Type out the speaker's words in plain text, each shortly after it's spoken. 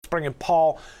bring in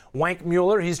Paul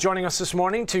Wankmueller. He's joining us this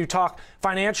morning to talk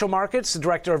financial markets, the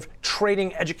director of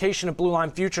trading education at Blue Line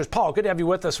Futures. Paul, good to have you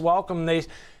with us. Welcome. They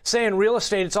say in real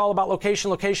estate, it's all about location,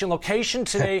 location, location.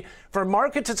 Today, for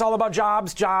markets, it's all about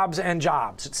jobs, jobs, and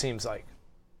jobs, it seems like.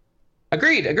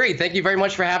 Agreed. Thank you very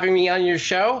much for having me on your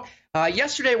show.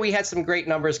 Yesterday, we had some great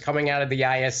numbers coming out of the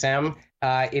ISM.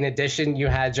 In addition, you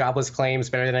had jobless claims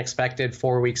better than expected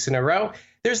 4 weeks in a row.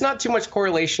 There's not too much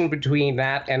correlation between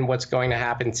that and what's going to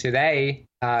happen today,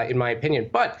 in my opinion.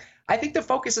 But I think the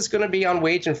focus is going to be on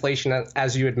wage inflation,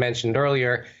 as you had mentioned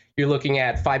earlier. You're looking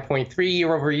at 5.3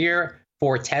 year over year,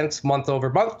 4/10 month over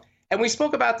month. And we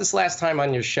spoke about this last time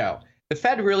on your show. The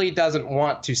Fed really doesn't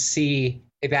want to see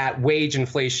that wage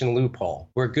inflation loophole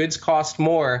where goods cost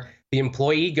more. The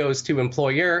employee goes to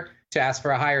employer to ask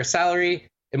for a higher salary.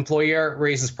 Employer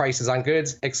raises prices on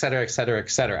goods, et cetera, et cetera,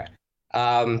 et cetera.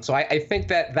 So I think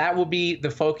that will be the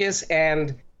focus.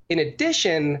 And in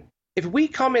addition, if we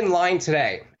come in line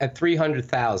today at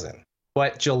 300,000,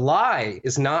 but July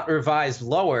is not revised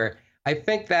lower, I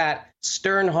think that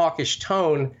stern hawkish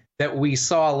tone that we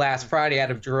saw last Friday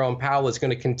out of Jerome Powell is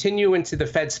going to continue into the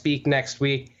Fed speak next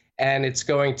week. And it's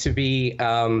going to be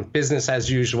business as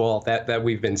usual that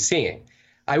we've been seeing.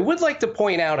 I would like to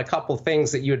point out a couple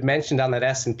things that you had mentioned on that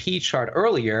S&P chart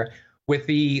earlier with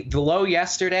the low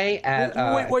yesterday at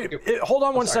wait, hold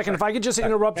on one second. Sorry. If I could just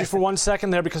interrupt you for 1 second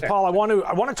there, because Paul, I want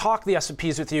to talk the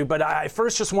S&Ps with you, but I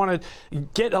first just want to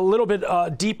get a little bit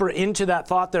deeper into that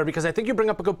thought there, because I think you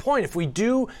bring up a good point. If we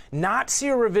do not see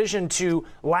a revision to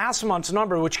last month's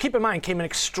number, which keep in mind came in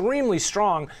extremely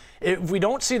strong, if we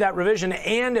don't see that revision,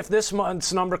 and if this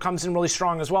month's number comes in really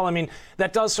strong as well, I mean,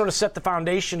 that does sort of set the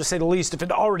foundation, to say the least, if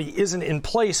it already isn't in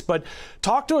place. But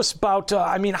talk to us about,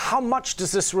 how much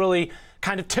does this really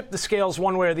kind of tip the scales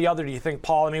one way or the other, do you think,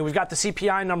 Paul? I mean, we've got the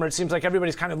CPI number. It seems like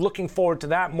everybody's kind of looking forward to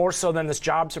that more so than this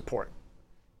jobs report.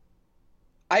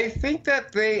 I think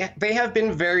that they have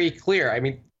been very clear. I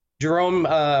mean, Jerome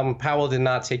Powell did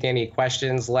not take any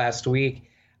questions last week.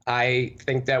 I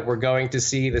think that we're going to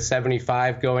see the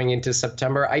 75 going into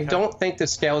September. I don't think the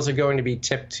scales are going to be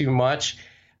tipped too much.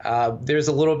 There's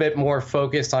a little bit more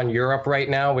focus on Europe right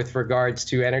now with regards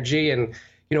to energy. And,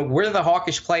 we're the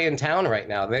hawkish play in town right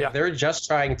now. They're just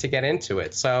trying to get into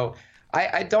it. So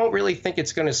I don't really think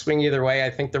it's going to swing either way. I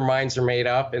think their minds are made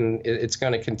up, and it's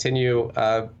going to continue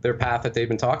their path that they've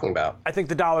been talking about. I think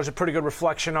the dollar's a pretty good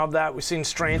reflection of that. We've seen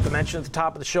strength. I mentioned at the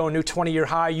top of the show a new 20-year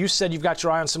high. You said you've got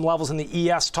your eye on some levels in the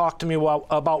ES. Talk to me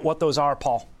about what those are,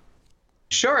 Paul.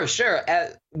 Sure.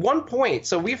 At one point,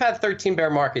 so we've had 13 bear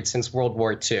markets since World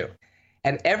War II.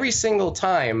 And every single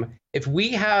time, if we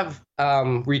have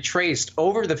retraced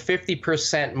over the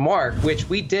 50% mark, which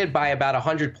we did by about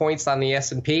 100 points on the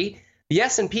S&P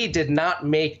did not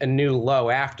make a new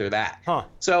low after that.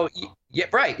 So,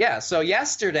 So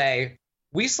yesterday,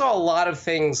 we saw a lot of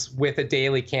things with a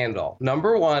daily candle.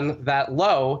 Number one, that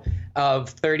low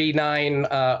of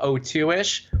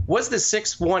 39.02-ish was the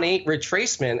 618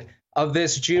 retracement of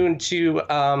this June to,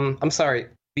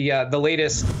 the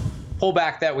latest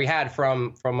pullback that we had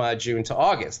from June to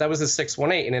August. That was the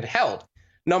 618, and it held.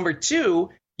 Number two,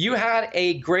 you had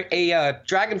a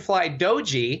Dragonfly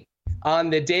Doji on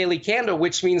the daily candle,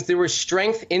 which means there was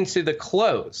strength into the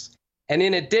close. And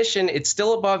in addition, it's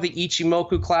still above the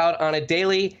Ichimoku cloud on a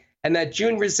daily, and that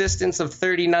June resistance of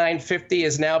 39.50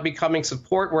 is now becoming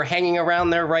support. We're hanging around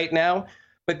there right now.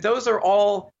 But those are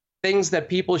all things that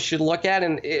people should look at,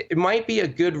 and it might be a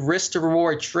good risk to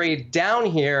reward trade down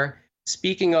here.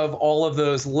 Speaking of all of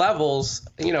those levels,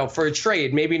 for a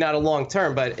trade, maybe not a long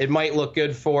term, but it might look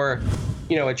good for,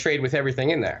 a trade with everything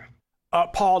in there.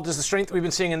 Paul, does the strength we've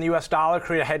been seeing in the U.S. dollar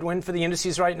create a headwind for the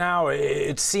indices right now?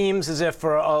 It seems as if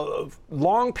for a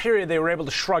long period they were able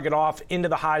to shrug it off into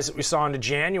the highs that we saw into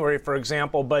January, for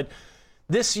example. But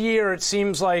this year, it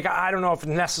seems like, I don't know if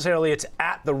necessarily it's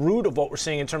at the root of what we're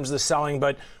seeing in terms of the selling,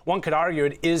 but one could argue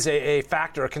it is a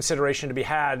factor, a consideration to be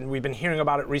had. And we've been hearing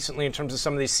about it recently in terms of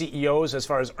some of these CEOs as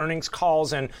far as earnings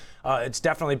calls, and it's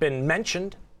definitely been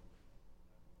mentioned.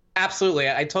 Absolutely.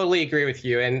 I totally agree with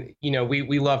you. And,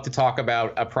 we love to talk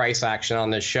about a price action on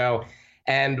this show.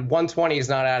 And 120 is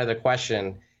not out of the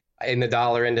question in the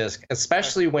dollar index,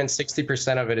 especially when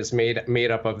 60% of it is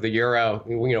made up of the euro.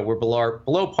 We're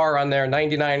below par on there.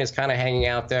 99 is kind of hanging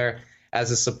out there as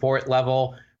a support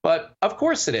level. But of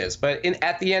course it is. But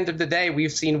at the end of the day,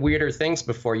 we've seen weirder things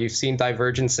before. You've seen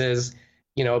divergences,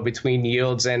 between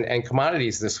yields and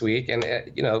commodities this week. And,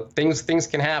 things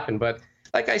can happen. But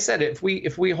like I said, if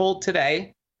we hold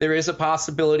today, there is a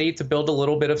possibility to build a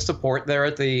little bit of support there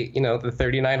at the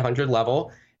 3,900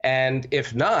 level. And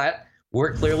if not,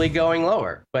 we're clearly going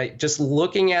lower. But just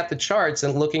looking at the charts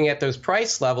and looking at those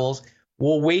price levels,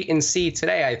 we'll wait and see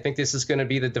today. I think this is going to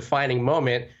be the defining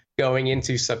moment going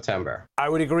into September. I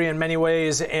would agree in many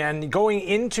ways. And going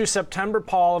into September,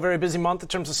 Paul, a very busy month in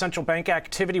terms of central bank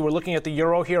activity. We're looking at the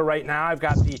euro here right now. I've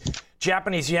got the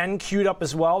Japanese yen queued up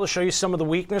as well to show you some of the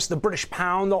weakness. The British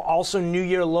pound, though, also New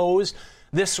Year lows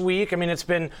this week. I mean, it's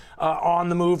been on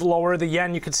the move lower. The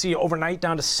yen, you could see overnight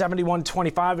down to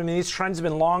 71.25. I mean, these trends have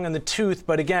been long in the tooth.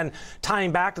 But again,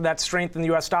 tying back to that strength in the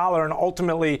U.S. dollar, and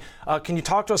ultimately, can you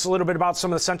talk to us a little bit about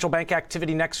some of the central bank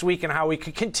activity next week and how we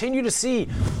could continue to see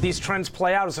these trends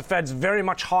play out as the Fed's very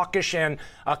much hawkish and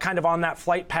kind of on that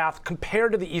flight path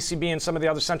compared to the ECB and some of the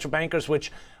other central bankers,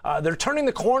 which they're turning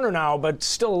the corner now, but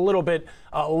still a little bit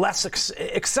less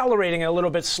accelerating at a little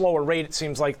bit slower rate, it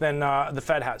seems like, than the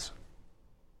Fed has.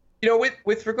 You know,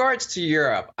 with regards to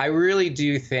Europe, I really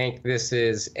do think this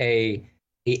is an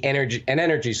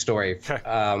energy story.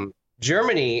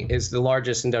 Germany is the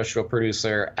largest industrial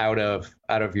producer out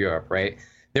of Europe, right?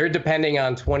 They're depending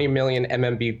on 20 million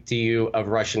MMBTU of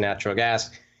Russian natural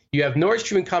gas. You have Nord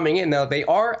Stream coming in. Now, they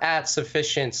are at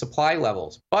sufficient supply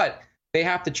levels, but they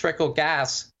have to trickle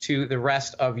gas to the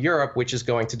rest of Europe, which is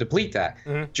going to deplete that.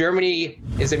 Mm-hmm. Germany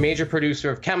is a major producer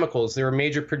of chemicals. They're a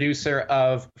major producer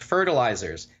of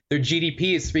fertilizers. Their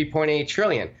GDP is 3.8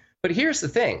 trillion. But here's the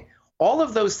thing. All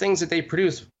of those things that they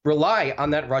produce rely on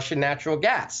that Russian natural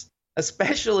gas,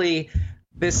 especially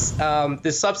this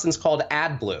substance called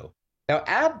AdBlue. Now,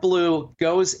 AdBlue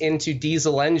goes into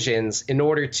diesel engines in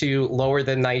order to lower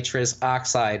the nitrous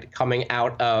oxide coming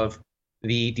out of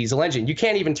the diesel engine. You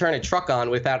can't even turn a truck on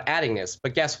without adding this.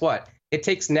 But guess what? It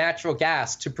takes natural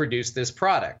gas to produce this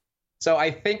product. So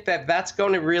I think that that's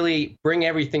going to really bring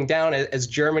everything down as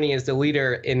Germany is the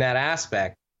leader in that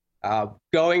aspect.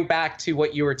 Going back to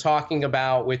what you were talking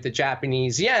about with the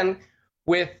Japanese yen,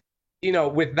 with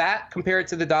that compared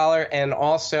to the dollar and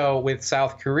also with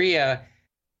South Korea,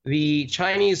 the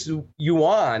Chinese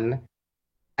yuan,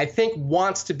 I think,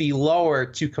 wants to be lower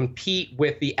to compete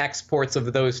with the exports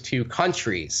of those two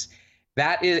countries.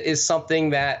 That is something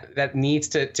that needs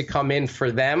to come in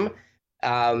for them.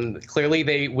 Clearly,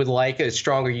 they would like a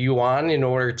stronger yuan in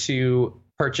order to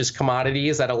purchase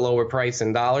commodities at a lower price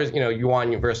in dollars,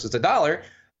 yuan versus the dollar.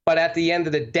 But at the end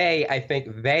of the day, I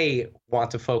think they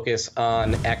want to focus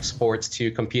on exports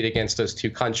to compete against those two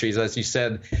countries. As you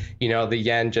said, the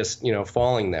yen just,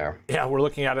 falling there. Yeah, we're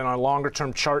looking at it on a longer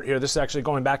term chart here. This is actually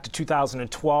going back to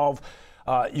 2012.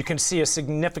 You can see a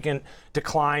significant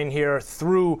decline here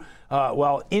through,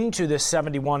 into this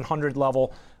 7,100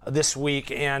 level this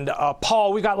week. And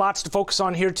Paul, we've got lots to focus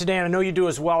on here today, and I know you do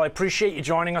as well. I appreciate you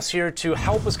joining us here to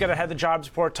help us get ahead of the jobs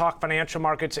report, talk financial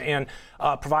markets, and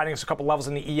providing us a couple levels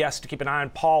in the ES to keep an eye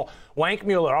on. Paul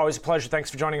Wankmueller, always a pleasure.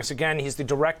 Thanks for joining us again. He's the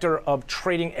Director of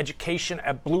Trading Education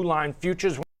at Blue Line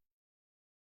Futures.